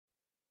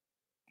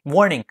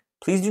Warning,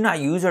 please do not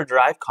use or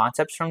derive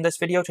concepts from this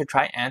video to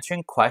try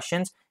answering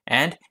questions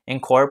and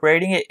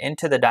incorporating it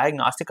into the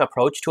diagnostic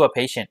approach to a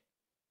patient.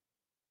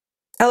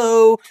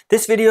 Hello,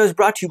 this video is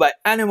brought to you by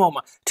Animoma.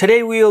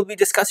 Today we will be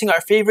discussing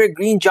our favorite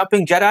green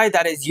jumping Jedi,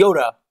 that is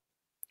Yoda.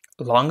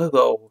 Long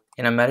ago,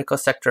 in a medical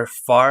sector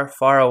far,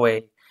 far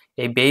away,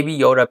 a baby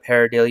Yoda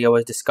Pareidolia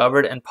was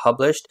discovered and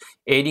published,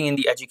 aiding in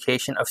the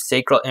education of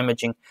sacral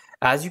imaging.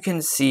 As you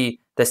can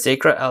see, the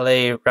sacral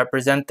alae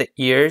represent the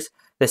ears,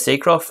 the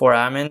sacral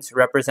foramens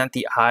represent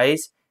the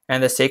eyes,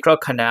 and the sacral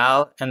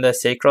canal and the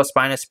sacral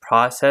spinous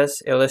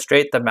process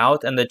illustrate the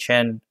mouth and the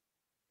chin.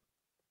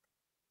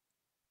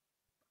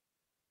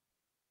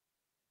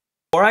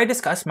 Before I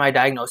discuss my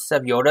diagnosis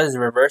of Yoda's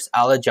reverse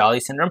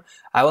Alagille syndrome,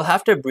 I will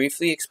have to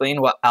briefly explain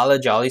what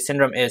Alagille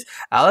syndrome is.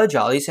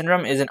 Alagille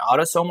syndrome is an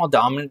autosomal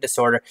dominant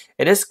disorder.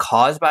 It is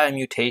caused by a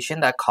mutation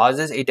that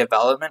causes a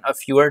development of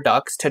fewer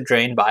ducts to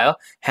drain bile,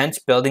 hence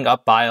building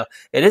up bile.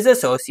 It is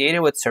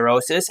associated with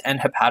cirrhosis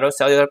and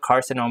hepatocellular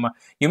carcinoma.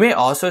 You may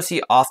also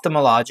see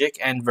ophthalmologic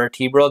and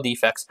vertebral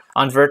defects.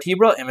 On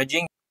vertebral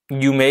imaging,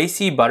 you may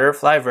see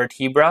butterfly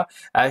vertebra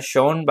as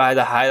shown by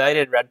the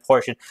highlighted red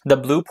portion. The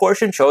blue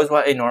portion shows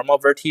what a normal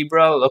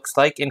vertebra looks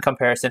like in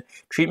comparison.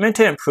 Treatment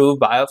to improve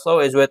bile flow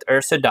is with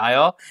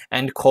ursodiol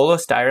and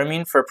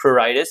cholestyramine for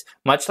pruritus.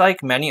 Much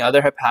like many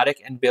other hepatic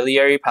and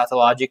biliary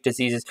pathologic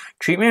diseases,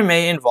 treatment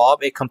may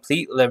involve a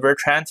complete liver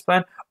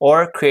transplant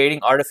or creating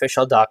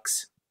artificial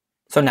ducts.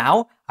 So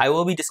now, I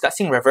will be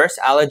discussing reverse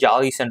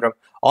Alagille syndrome,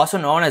 also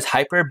known as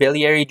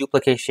hyperbiliary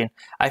duplication.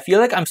 I feel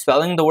like I'm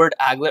spelling the word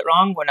aglet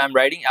wrong when I'm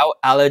writing out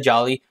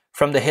Alagille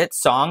from the hit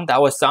song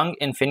that was sung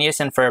in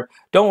Phineas and Ferb.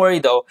 Don't worry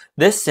though,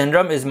 this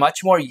syndrome is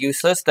much more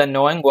useless than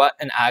knowing what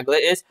an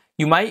aglet is.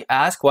 You might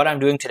ask what I'm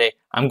doing today.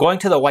 I'm going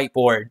to the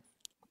whiteboard.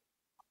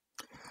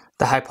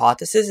 The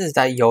hypothesis is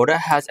that Yoda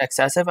has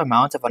excessive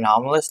amounts of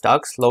anomalous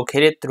ducts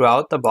located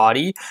throughout the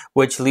body,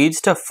 which leads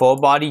to full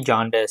body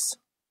jaundice.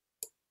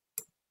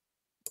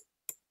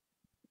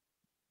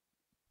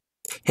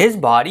 His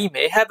body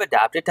may have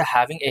adapted to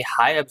having a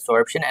high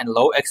absorption and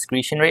low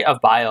excretion rate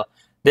of bile.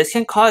 This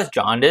can cause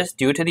jaundice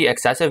due to the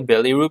excessive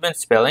bilirubin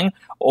spilling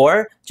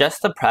or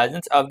just the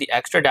presence of the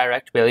extra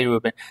direct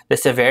bilirubin. The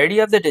severity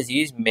of the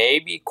disease may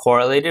be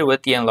correlated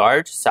with the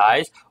enlarged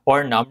size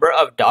or number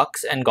of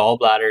ducts and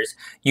gallbladders.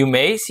 You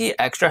may see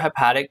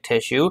extrahepatic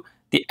tissue.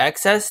 The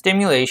excess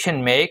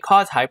stimulation may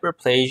cause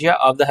hyperplasia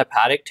of the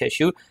hepatic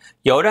tissue.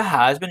 Yoda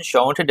has been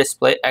shown to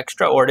display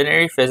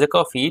extraordinary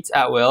physical feats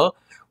at will,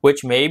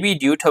 which may be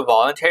due to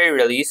voluntary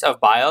release of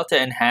bile to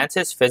enhance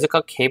his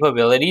physical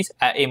capabilities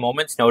at a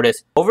moment's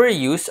notice.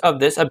 Overuse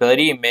of this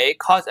ability may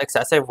cause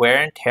excessive wear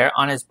and tear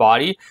on his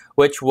body,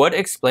 which would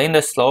explain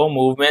the slow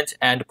movements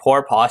and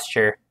poor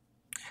posture.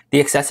 The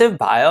excessive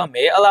bile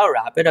may allow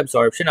rapid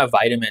absorption of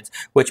vitamins,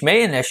 which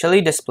may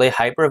initially display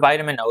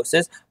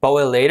hypervitaminosis, but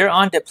will later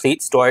on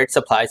deplete storage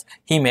supplies.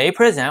 He may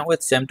present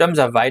with symptoms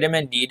of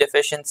vitamin D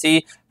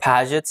deficiency,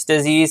 Paget's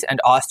disease,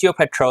 and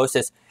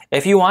osteopetrosis.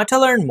 If you want to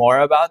learn more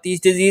about these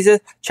diseases,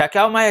 check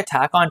out my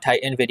Attack on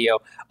Titan video.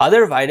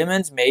 Other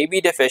vitamins may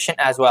be deficient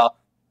as well.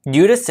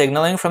 Due to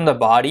signaling from the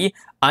body,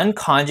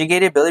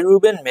 unconjugated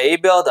bilirubin may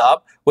build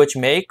up, which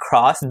may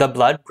cross the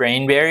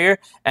blood-brain barrier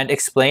and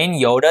explain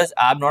Yoda's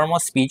abnormal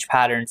speech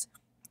patterns.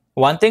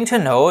 One thing to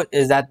note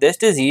is that this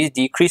disease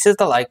decreases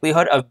the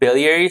likelihood of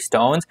biliary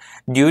stones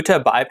due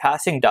to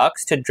bypassing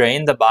ducts to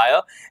drain the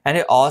bile, and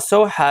it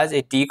also has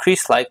a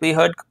decreased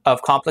likelihood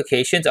of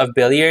complications of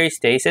biliary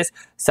stasis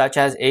such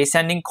as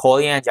ascending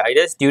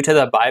cholangitis due to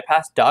the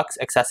bypassed ducts,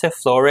 excessive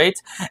flow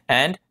rates,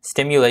 and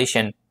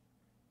stimulation.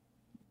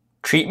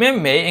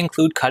 Treatment may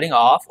include cutting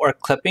off or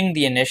clipping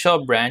the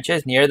initial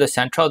branches near the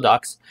central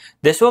ducts.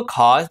 This will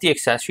cause the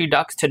accessory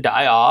ducts to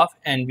die off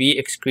and be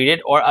excreted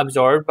or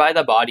absorbed by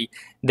the body.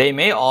 They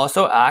may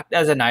also act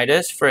as a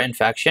nidus for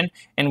infection,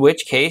 in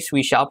which case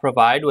we shall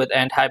provide with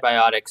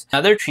antibiotics.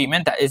 Another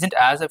treatment that isn't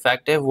as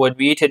effective would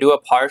be to do a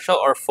partial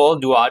or full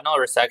duodenal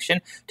resection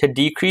to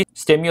decrease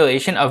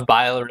stimulation of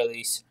bile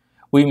release.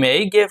 We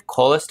may give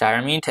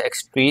cholestyramine to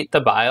excrete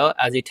the bile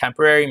as a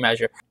temporary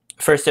measure.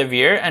 For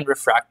severe and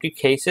refractory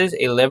cases,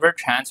 a liver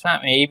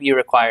transplant may be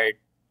required.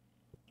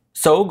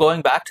 So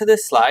going back to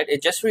this slide,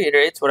 it just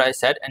reiterates what I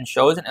said and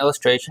shows an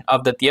illustration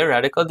of the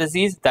theoretical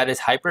disease that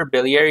is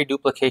hyperbiliary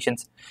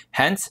duplications.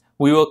 Hence,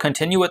 we will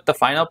continue with the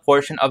final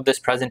portion of this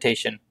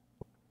presentation.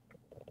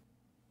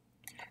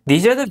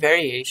 These are the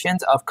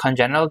variations of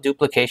congenital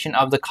duplication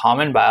of the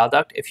common bile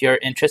duct if you're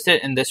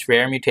interested in this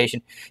rare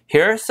mutation.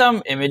 Here are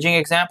some imaging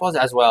examples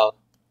as well.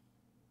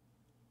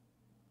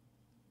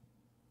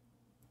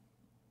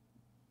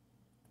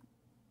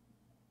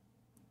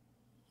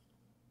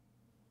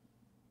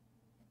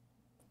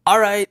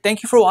 Alright,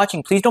 thank you for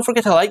watching. Please don't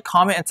forget to like,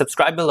 comment, and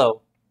subscribe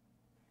below.